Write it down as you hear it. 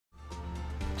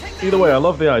Either way, I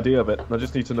love the idea of it. I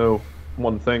just need to know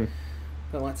one thing.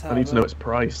 Then let's have I need to know its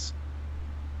price.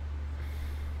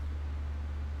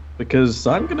 Because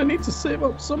I'm gonna need to save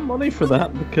up some money for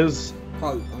that because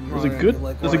there's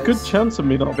a good chance of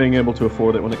me not being able to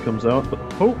afford it when it comes out, but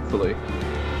hopefully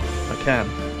I can.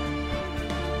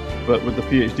 But with the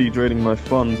PhD draining my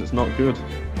funds, it's not good.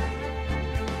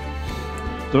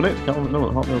 Donate to Calvin, no,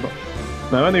 Hotmail.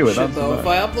 No, anyway, that's though. If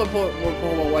I upload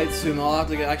more Wright soon, I'll have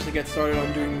to actually get started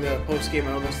on doing the post-game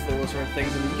and all those sort of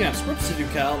things, and you can have scripts to do,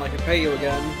 Cal, and I can pay you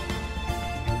again.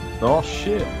 Oh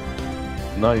shit.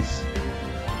 Nice.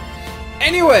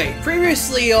 Anyway,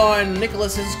 previously on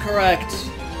Nicholas is Correct,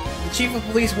 the chief of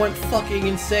police went fucking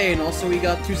insane. Also, we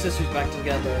got two sisters back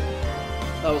together.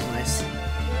 That was nice.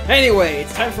 Anyway,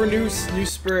 it's time for new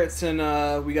spirits, and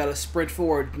we gotta sprint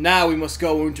forward. Now we must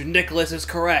go into Nicholas is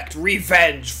Correct,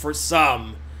 Revenge for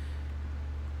Some.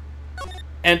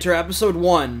 Enter episode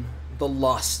 1, The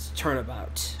Lost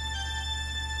Turnabout.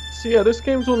 So yeah, this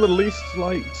game's one of the least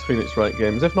liked Phoenix Wright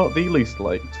games, if not the least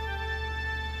liked.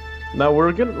 Now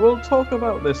we'll talk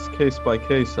about this case by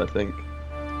case, I think.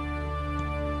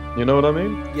 You know what I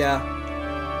mean? Yeah.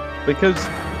 Because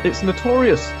it's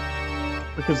notorious.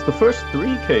 Because the first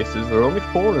 3 cases, there are only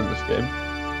 4 in this game,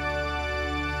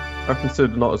 are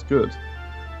considered not as good.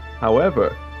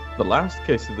 However, the last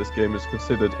case of this game is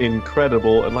considered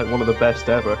incredible and like one of the best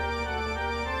ever.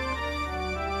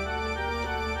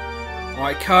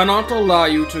 I cannot allow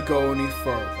you to go any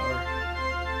further.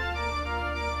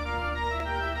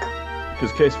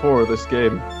 Because case 4 of this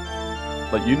game,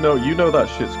 like you know that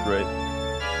shit's great.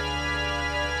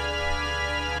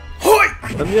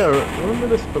 And yeah, remember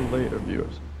this for later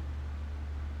viewers.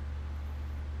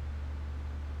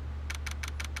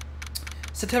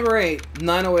 September 8,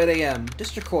 9:08 AM,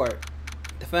 District Court.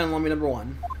 Defendant Lummy number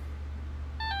 1.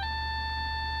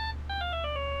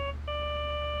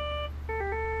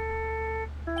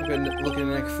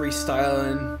 Looking like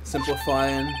freestyling,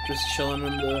 simplifying, just chilling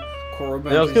in the court.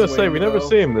 Yeah, I was gonna say, we never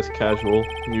see him this casual,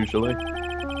 usually.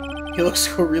 He looks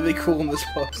really cool in this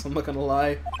box, I'm not gonna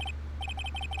lie.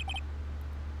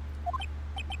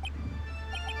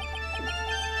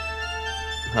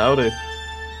 Howdy.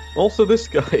 Also, this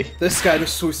guy. This guy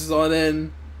just swooses on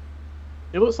in.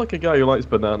 He looks like a guy who likes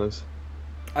bananas.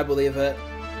 I believe it.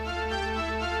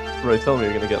 Ray, tell me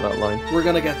you're gonna get that line. We're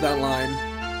gonna get that line.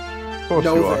 Of course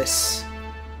you are. Novice.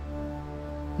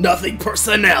 Nothing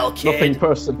personnel, kid. Nothing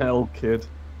personnel, kid.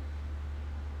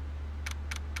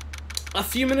 A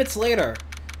few minutes later,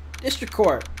 District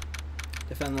Court.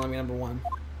 Defend Lummy number 1.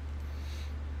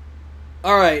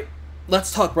 Alright,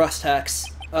 let's talk brass tacks.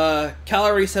 Cal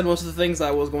already said most of the things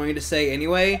I was going to say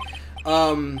anyway.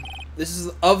 This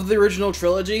is, of the original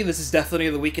trilogy, this is definitely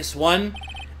the weakest one,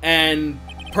 and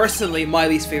personally, my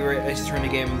least favorite Ace Attorney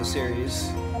game in the series.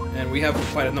 And we have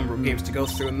quite a number of games to go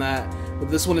through in that, but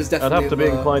this one is definitely I'd have to be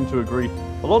inclined to agree.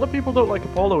 A lot of people don't like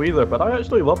Apollo either, but I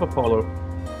actually love Apollo.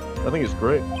 I think it's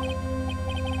great.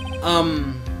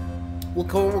 We'll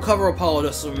cover Apollo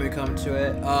just when we come to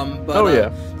it. Yeah.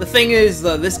 The thing is,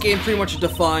 this game pretty much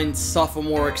defines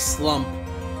Sophomoric Slump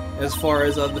as far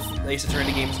as the Ace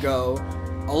Attorney games go.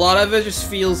 A lot of it just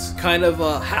feels kind of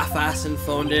half-assed and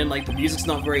phoned in, like the music's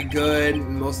not very good,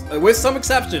 with some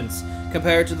exceptions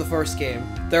compared to the first game.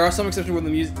 There are some exceptions with the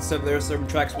music, so there are certain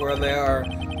tracks where they are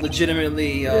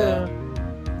legitimately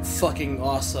fucking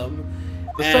awesome.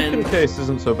 The second case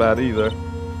isn't so bad either.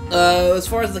 As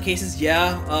far as the cases,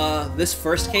 yeah. This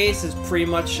first case is pretty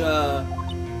much a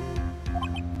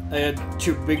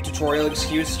big tutorial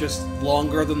excuse, just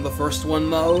longer than the first one,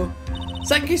 though.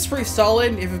 Second case is pretty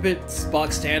solid, if a bit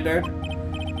box standard.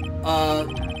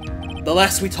 The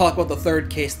less we talk about the third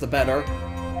case, the better.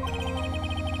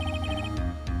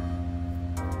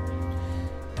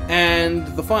 And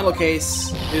the final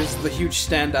case is the huge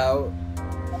standout.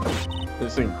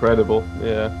 It's incredible,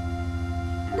 yeah.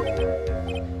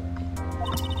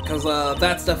 Because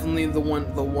that's definitely the one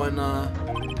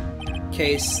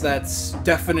case that's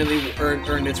definitely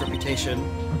earned its reputation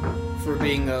for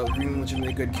being a really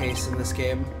legitimately good case in this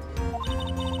game.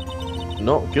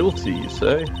 Not guilty, you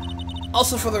say?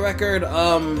 Also, for the record,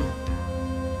 I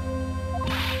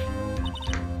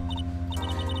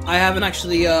haven't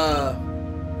actually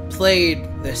played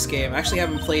this game. I actually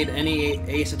haven't played any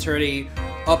Ace Attorney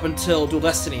up until Dual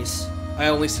Destinies. I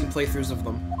only seen playthroughs of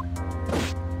them.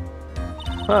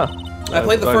 Huh. I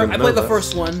played the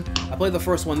first one. I played the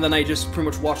first one, then I just pretty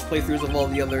much watched playthroughs of all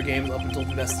the other games up until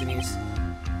Dual Destinies.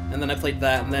 And then I played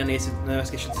that, and then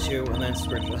Investigations 2, and then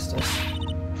Spirit Justice.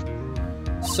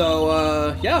 So,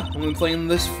 yeah, I'm gonna be playing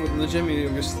this for the gym,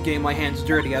 just getting my hands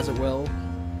dirty, as it will.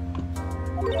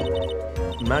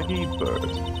 Maggie Bird.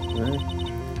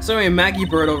 Okay. So anyway, Maggie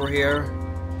Bird over here.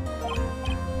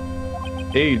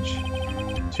 Age.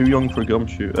 Too young for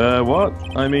Gumshoe. What?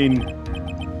 I mean...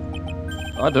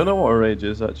 I don't know what her age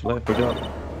is, actually. I forgot.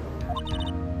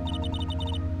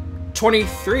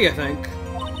 23, I think.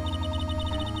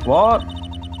 What?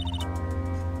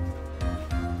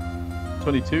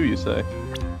 22, you say?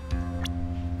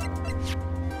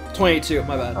 22,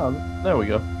 my bad. Oh, there we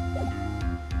go.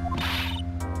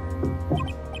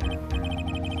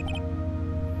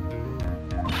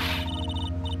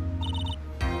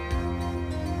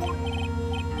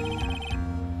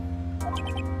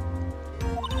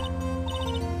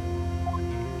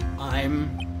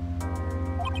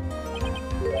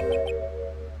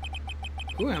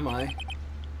 Who am I?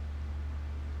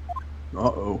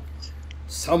 Uh-oh.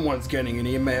 Someone's getting an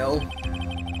email.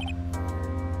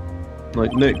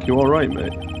 Like, Nick, you alright,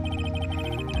 mate?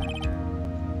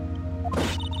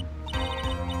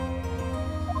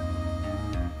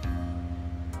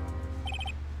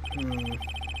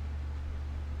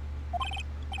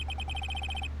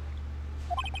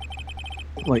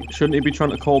 Like, shouldn't he be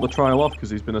trying to call the trial off because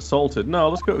he's been assaulted? No,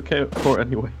 let's go to court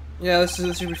anyway. Yeah, this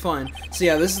should be fine. So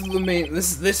yeah, this is the main.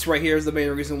 This right here is the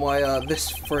main reason why this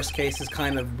first case is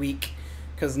kind of weak,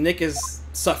 because Nick is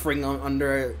suffering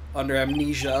under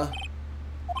amnesia.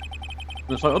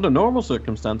 It's like, under normal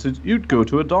circumstances, you'd go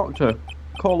to a doctor,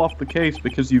 call off the case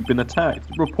because you've been attacked,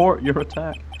 report your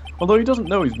attack. Although he doesn't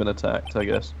know he's been attacked, I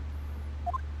guess.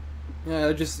 Yeah,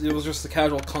 it was just a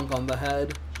casual clunk on the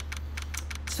head.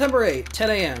 September 8, 10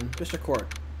 a.m. District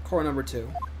Court, Court number 2.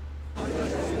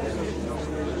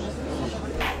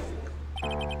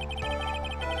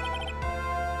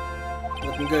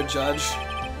 Looking good, Judge.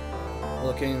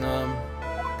 Looking,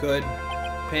 good.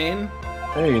 Pain?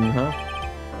 Pain, huh?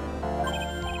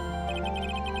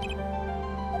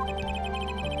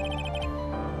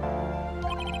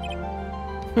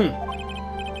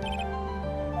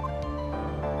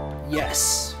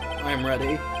 Yes, I'm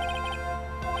ready.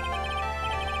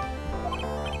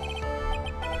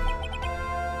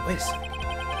 Wait a sec.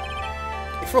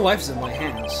 If her life is in my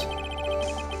hands.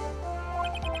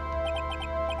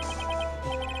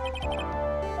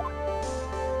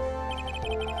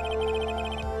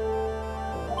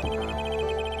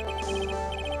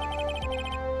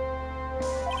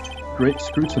 Great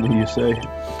scrutiny, you say.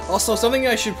 Also, something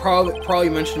I should probably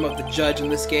mention about the judge in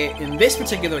this game, in this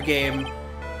particular game,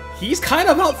 he's kind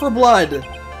of out for blood.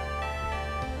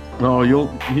 No, you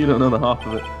don't know the half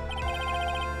of it.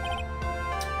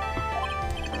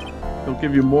 He'll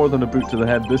give you more than a boot to the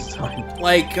head this time.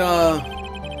 Like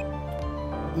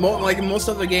in most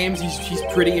other games, he's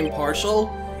pretty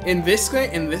impartial. In this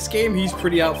game, he's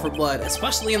pretty out for blood,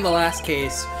 especially in the last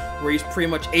case, where he's pretty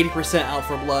much 80% out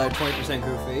for blood, 20%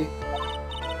 goofy.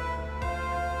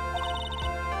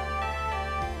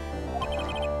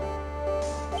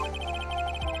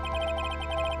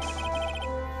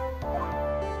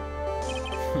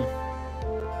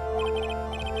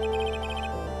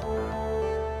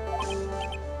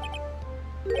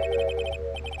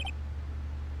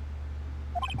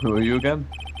 Who are you again?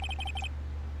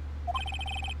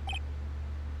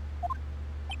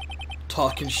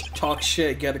 Talk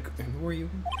shit, get a. Who are you?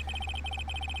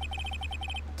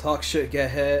 Talk shit,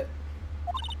 get hit.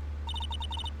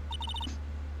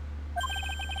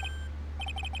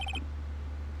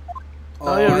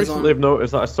 Oh yeah, recently I've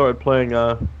noticed that I started playing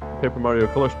Paper Mario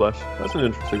Color Splash. That's an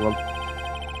interesting one.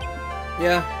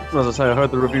 Yeah. As I say, I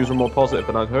heard the reviews were more positive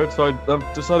than I'd heard, so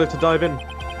I've decided to dive in.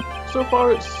 So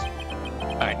far, it's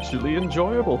actually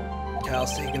enjoyable.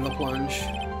 Cal's taking the plunge.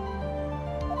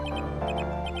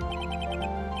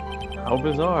 How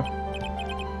bizarre.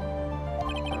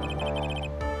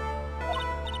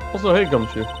 Also, hey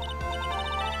Gumshoe.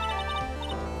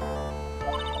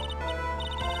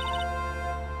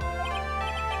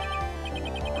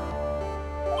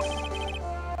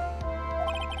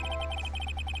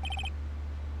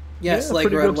 Yes, yeah, like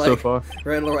Red so far.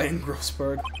 Red Lorraine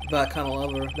Grossberg, that kind of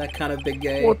lover, that kind of big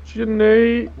gay. What's your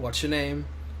name? What's your name?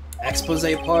 Expose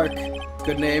Park,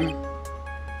 good name.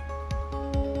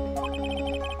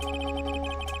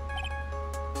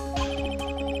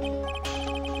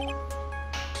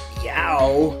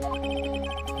 Yow.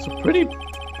 It's a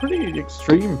pretty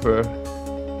extreme for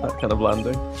that kind of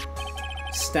landing.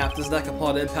 Snapped his neck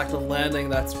upon impact of landing.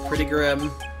 That's pretty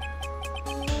grim.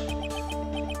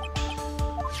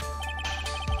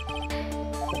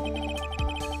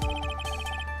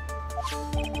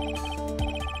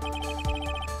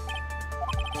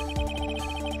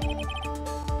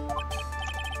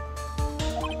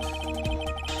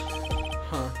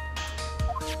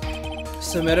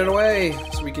 submit it away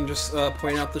so we can just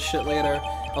point out the shit later.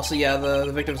 Also, yeah,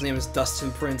 the victim's name is Dustin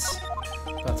Prince.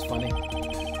 That's funny.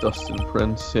 Dustin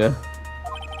Prince, yeah.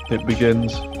 It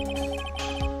begins.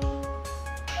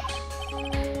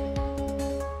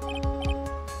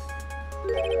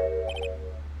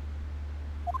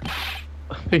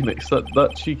 Phoenix,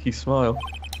 that cheeky smile.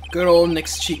 Good old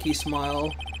Nick's cheeky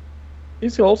smile.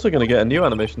 He's also going to get a new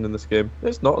animation in this game.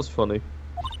 It's not as funny.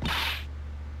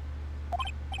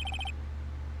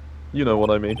 You know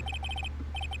what I mean.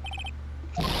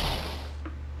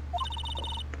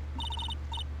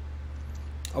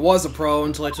 I was a pro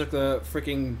until I took the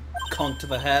freaking conk to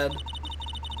the head.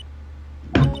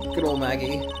 Good old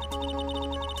Maggie.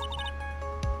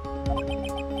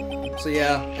 So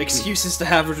yeah, excuses to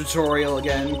have a tutorial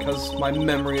again, because my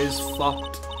memory is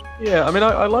fucked. Yeah, I mean,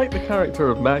 I like the character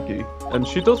of Maggie, and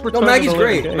she does return. No, Maggie's in the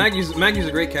later great. games. Maggie's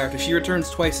a great character. She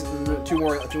returns twice in two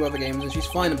other games, and she's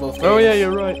fine in both games. Oh yeah,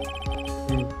 you're right.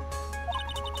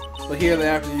 But here they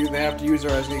have to use her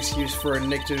as an excuse for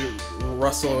Nick to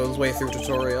rustle his way through a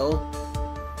tutorial.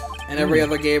 And every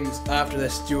other game after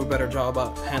this do a better job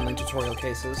at handling tutorial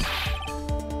cases.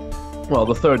 Well,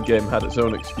 the third game had its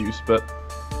own excuse, but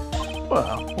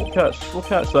well, we'll catch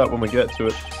that when we get to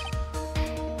it.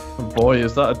 And boy,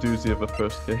 is that a doozy of a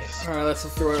first case. All right, let's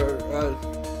throw a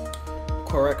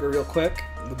Koreka real quick.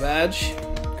 The badge,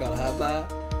 gotta have that.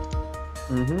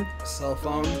 Cell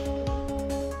phone.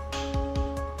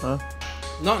 Huh?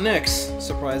 Not Nick's,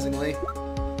 surprisingly.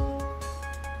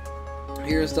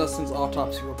 Here's Dustin's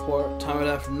autopsy report. Time it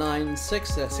after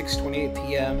 9/6 at 6:28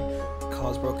 p.m.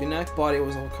 Cause broken neck. Body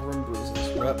was all covered in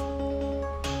bruises. Rep.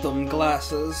 Dumb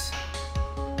glasses.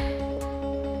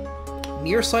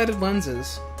 Nearsighted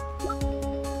lenses. Alright.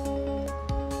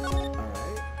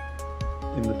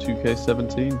 In the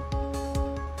 2K17.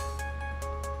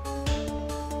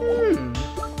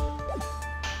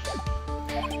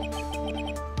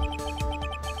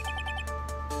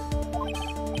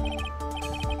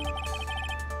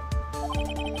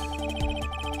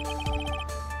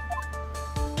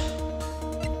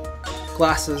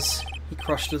 Glasses. He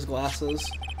crushed his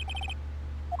glasses.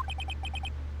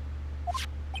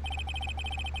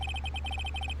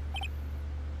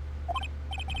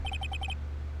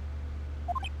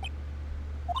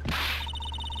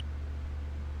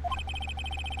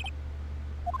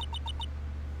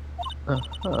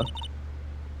 Uh-huh.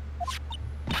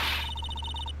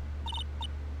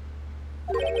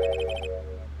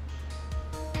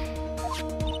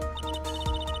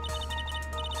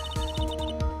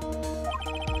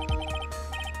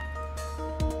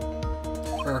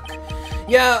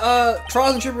 Yeah,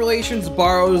 Trials and Tribulations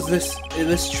borrows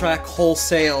this track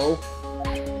wholesale.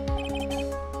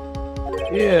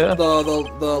 Yeah.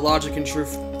 The Logic and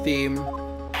Truth theme,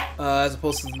 as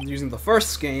opposed to using the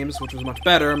first games, which was much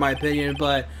better in my opinion,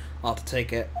 but I'll have to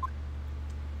take it.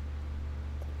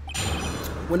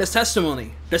 Witness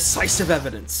testimony, decisive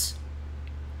evidence.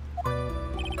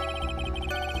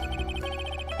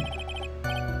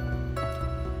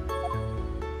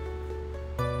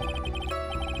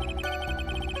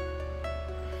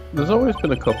 There's always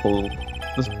been a couple.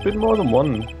 There's been more than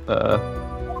one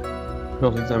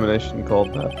cross-examination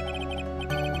called that.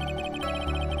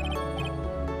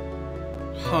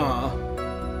 Huh.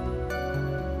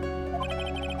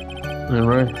 Yeah,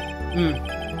 right.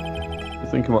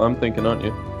 You're thinking what I'm thinking, aren't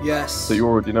you? Yes. So you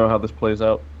already know how this plays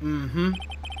out. Mm-hmm.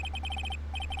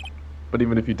 But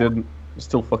even if you didn't, it's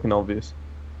still fucking obvious.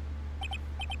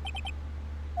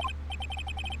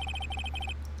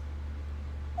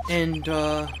 And,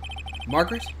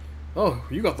 Margaret? Oh,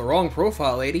 you got the wrong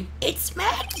profile, lady. It's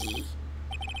Maggie!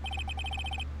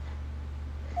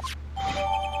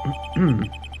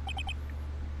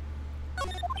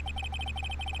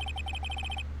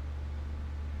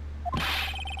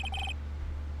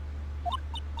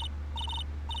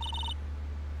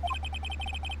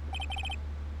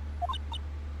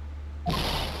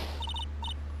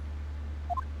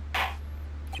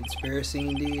 Conspiracy,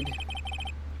 indeed.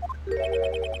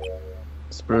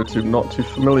 Spirits who not too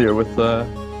familiar with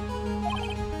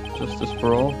Justice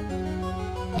for All.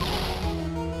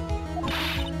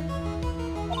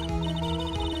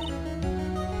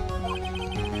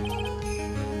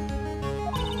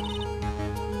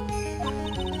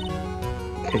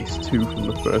 Case 2 from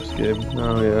the first game.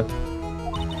 Oh yeah.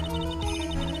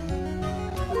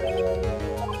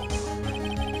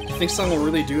 You think someone will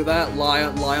really do that? Lie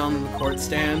on the court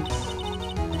stand?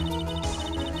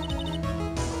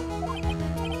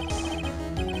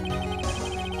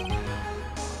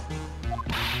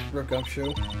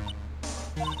 Gumshoe.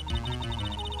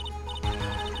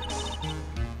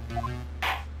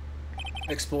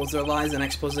 expose their lies in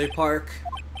Expose Park.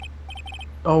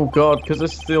 Oh god, because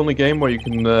this is the only game where you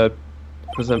can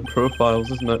present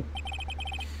profiles, isn't it?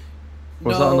 Or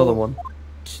was that another one?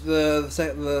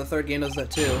 The third game does that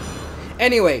too.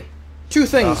 Anyway, two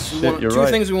things.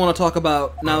 Things we want to talk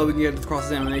about now that we can get to the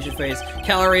cross-examination phase.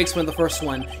 Calorie explained the first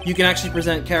one. You can actually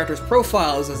present characters'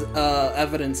 profiles as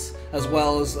evidence, as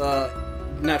well as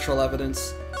natural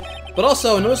evidence. But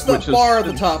also, notice that bar at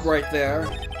the top right there.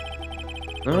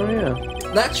 Oh yeah.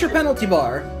 That's your penalty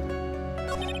bar.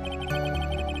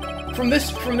 From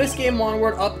this game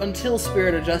onward, up until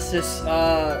Spirit of Justice,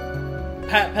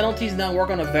 penalties now work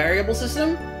on a variable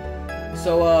system.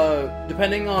 So,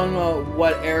 depending on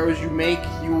what errors you make,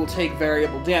 you will take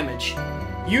variable damage.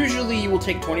 Usually, you will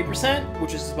take 20%,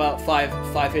 which is about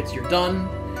five hits. You're done.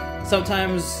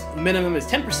 Sometimes minimum is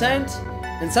 10%,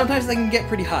 and sometimes they can get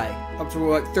pretty high, up to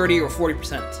like 30 or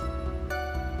 40%.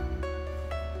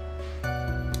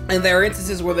 And there are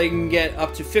instances where they can get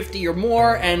up to 50 or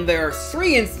more, and there are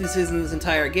 3 instances in this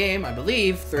entire game, I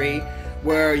believe, 3,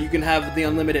 where you can have the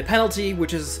unlimited penalty,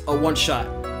 which is a one-shot.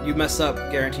 You mess up,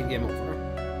 guaranteed game over.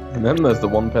 And then there's the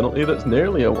one penalty that's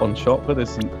nearly a one-shot, but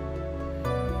isn't.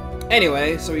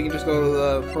 Anyway, so we can just go to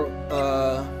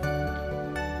the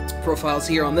profiles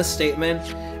here on this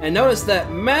statement, and notice that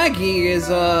Maggie is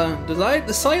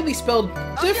decidedly spelled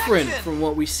different from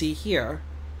what we see here.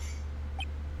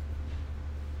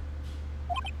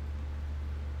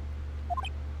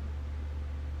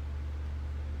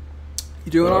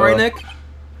 You doing alright, Nick?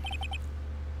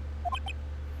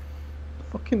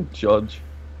 Fucking judge.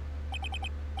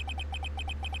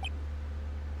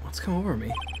 What's come over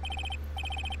me?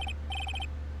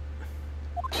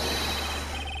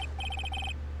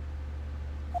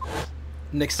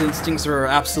 Nick's instincts are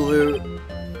absolute.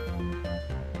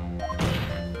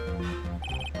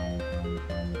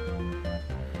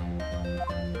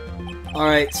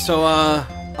 Alright, so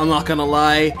I'm not gonna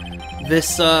lie.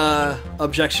 This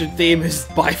objection theme is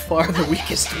by far the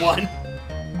weakest one.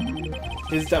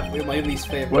 It's definitely my least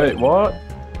favorite. Wait, what?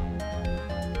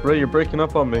 Ray, you're breaking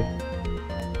up on me.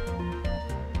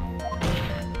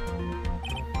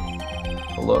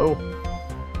 Hello?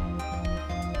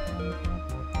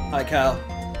 Hi, Cal.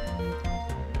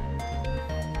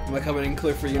 Am I coming in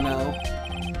clear for you now?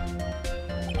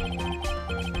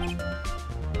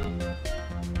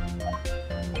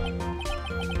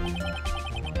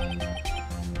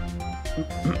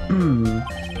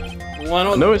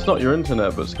 Well, I know it's not your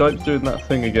internet, but Skype's doing that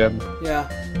thing again. Yeah.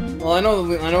 Well, I know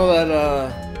that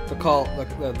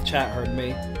the chat heard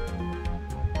me.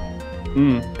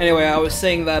 Anyway, I was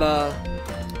saying that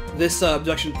this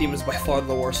objection theme is by far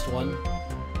the worst one.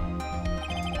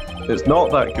 It's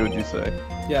not that good, you say?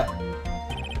 Yeah.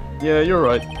 Yeah, you're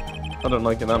right. I don't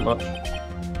like it that much.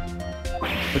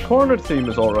 The corner theme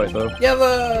is alright though. Yeah,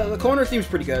 the corner theme's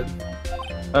pretty good.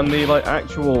 And the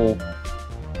actual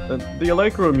the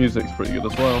Allegro music's pretty good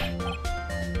as well.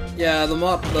 Yeah, the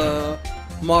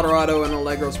moderato and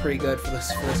Allegro's pretty good for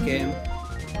this game.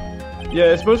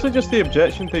 Yeah, it's mostly just the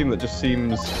objection theme that just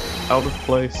seems out of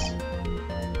place.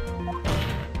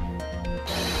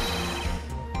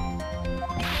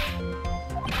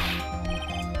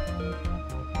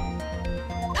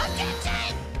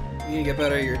 You need to get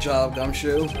better at your job,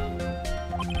 Gumshoe.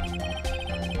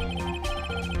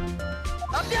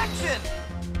 Objection!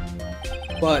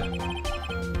 But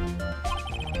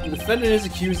the defendant is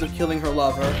accused of killing her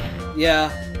lover. Yeah.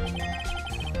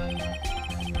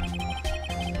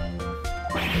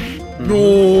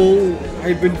 No!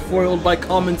 I've been foiled by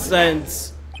common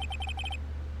sense.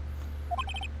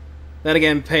 Then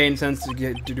again, Payne tends to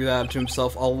do that to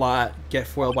himself a lot. Get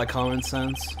foiled by common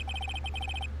sense.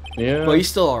 Yeah. But he's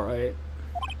still alright.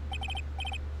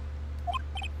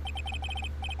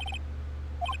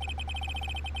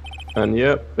 And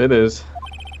yep, it is.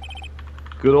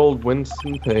 Good old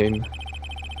Winston Payne.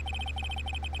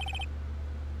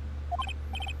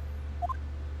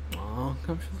 Oh,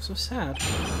 I'm so sad.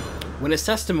 Witness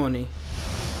testimony.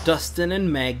 Dustin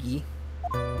and Maggie.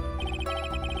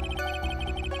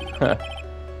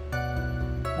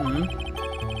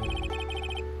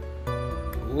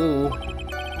 Ooh.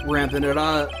 Ramping it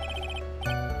up.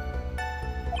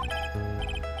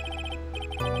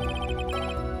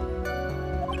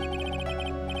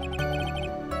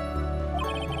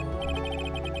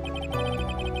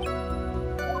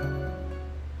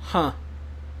 Huh.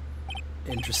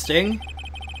 Interesting.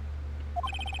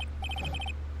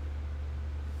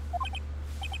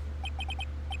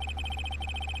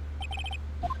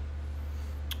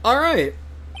 Alright.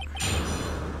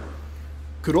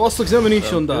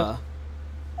 Cross-examination da.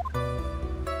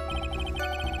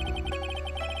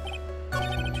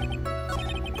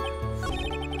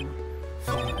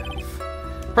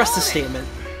 Press the statement.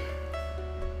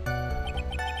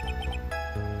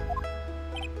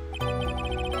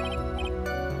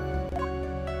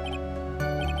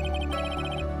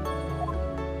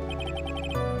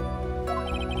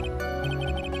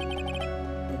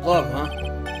 Glove, huh?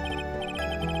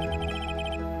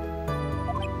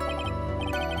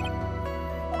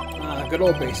 Ah, good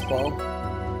old baseball.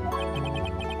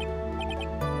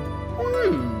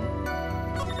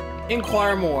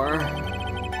 Inquire more.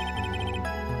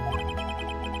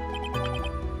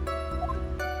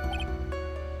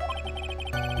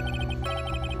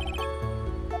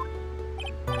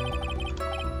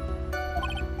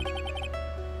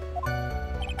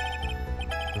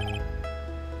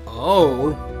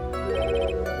 Oh.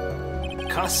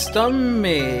 Custom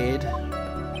made.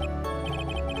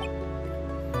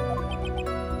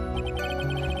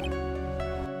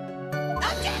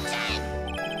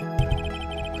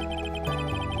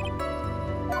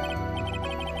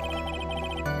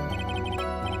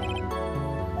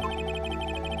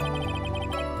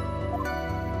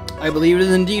 I believe it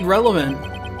is indeed relevant.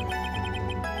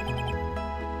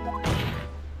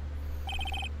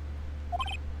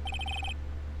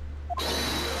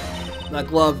 That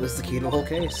glove is the key to the whole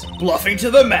case. Bluffing to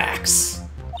the max!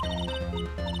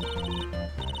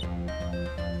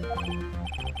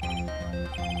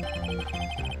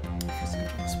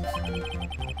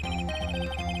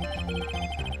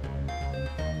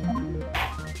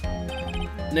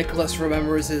 Nicholas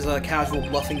remembers his casual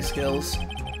bluffing skills.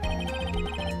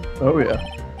 Oh yeah.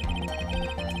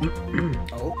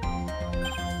 Oh.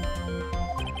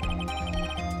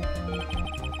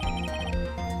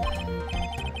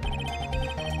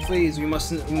 Please, we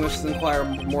must inquire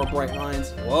more bright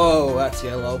lines. Whoa, that's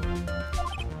yellow.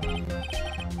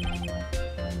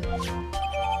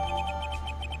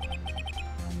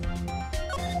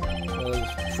 That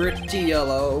is pretty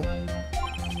yellow.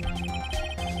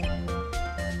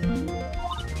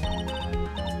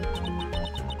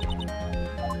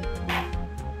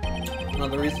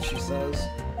 Another reason she says.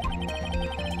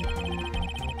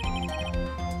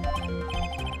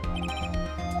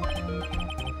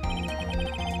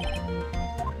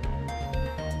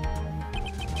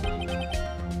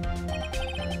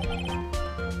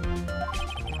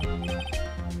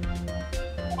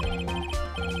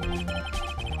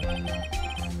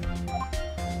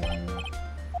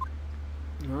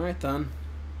 Alright then.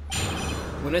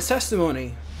 Witness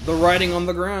testimony. The writing on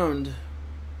the ground.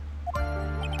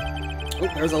 Oh,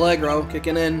 there's Allegro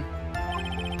kicking in.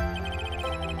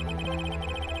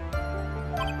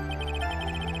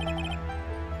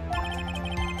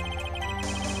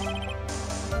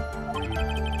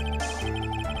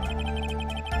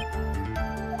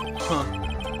 Huh.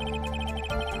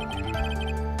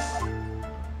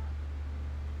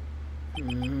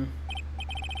 Mm-hmm.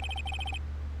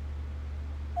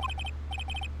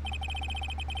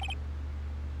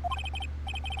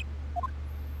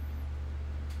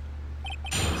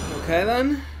 Okay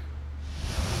then.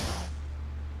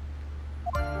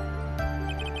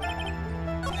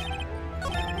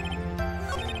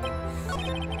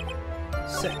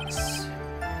 Six.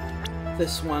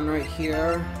 This one right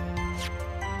here.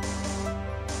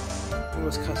 It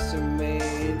was custom made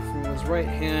from his right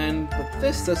hand, but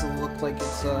this doesn't look like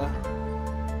it's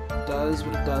does,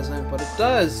 but it doesn't, but it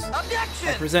does. Objection!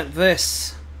 I present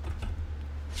this.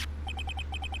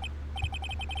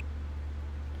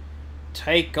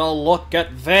 Take a look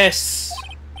at this!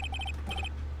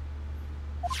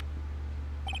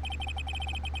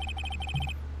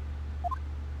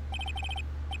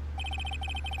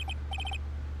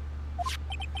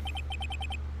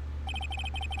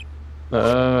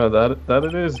 That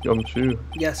it is, Gumshoe.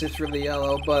 Yes, it's really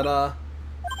yellow, but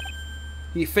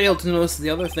he failed to notice the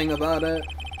other thing about it.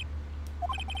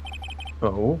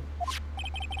 Oh.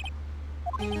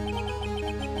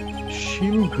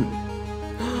 Shimpu.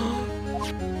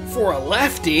 For a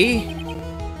lefty?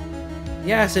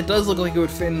 Yes, it does look like it would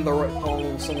fit in the palm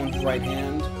of someone's right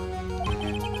hand.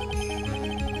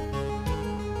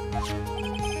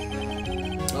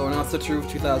 Oh, now it's the True of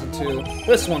 2002.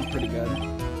 This one's pretty good.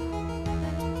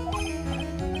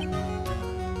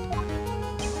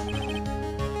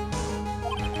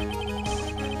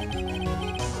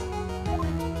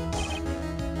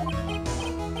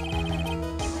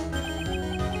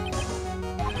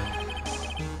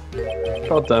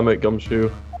 God damn it, Gumshoe.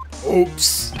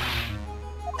 Oops.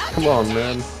 Come on,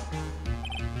 man.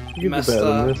 You can do better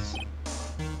than this.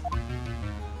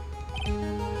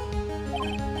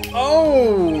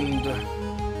 Owned!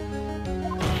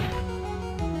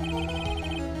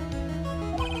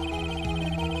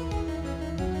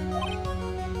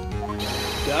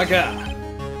 Gaga.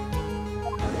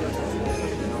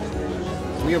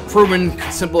 We have proven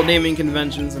simple naming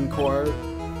conventions in court.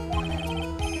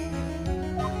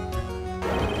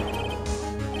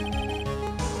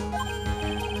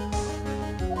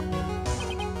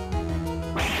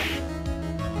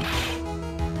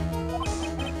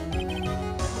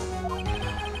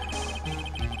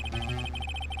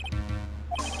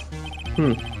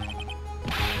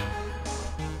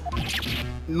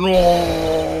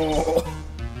 No.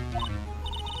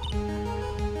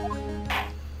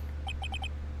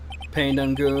 Pain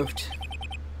done goofed.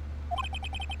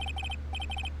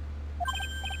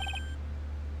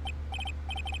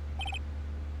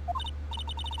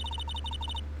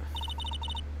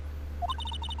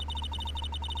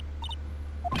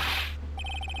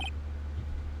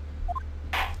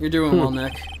 You're doing well,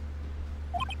 Nick.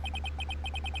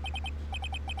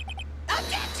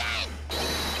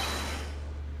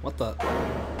 What the?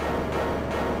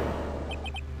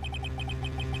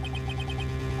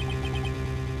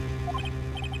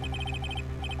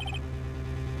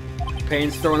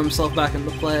 Pain's throwing himself back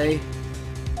into play.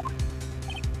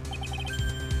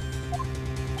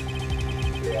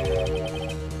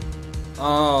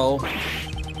 Oh.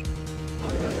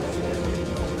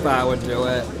 That would do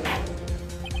it.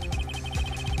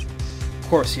 Of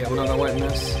course you have another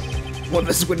witness.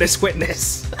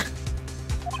 Witness.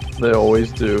 They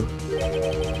always do.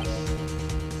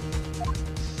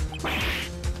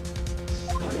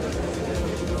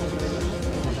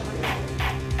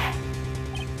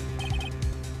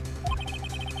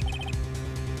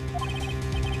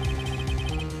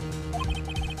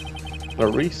 A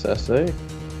recess, eh?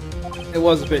 It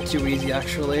was a bit too easy,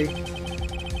 actually.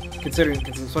 Especially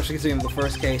considering the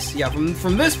first case. Yeah,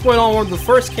 from this point onward, the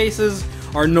first cases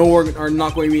are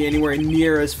not going to be anywhere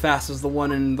near as fast as the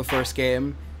one in the first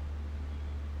game.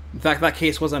 In fact, that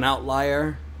case was an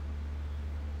outlier.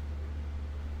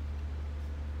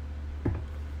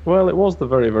 Well, it was the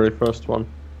very, very first one.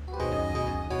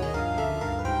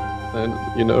 And,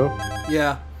 you know...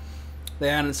 Yeah. They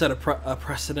hadn't set a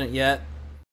precedent yet.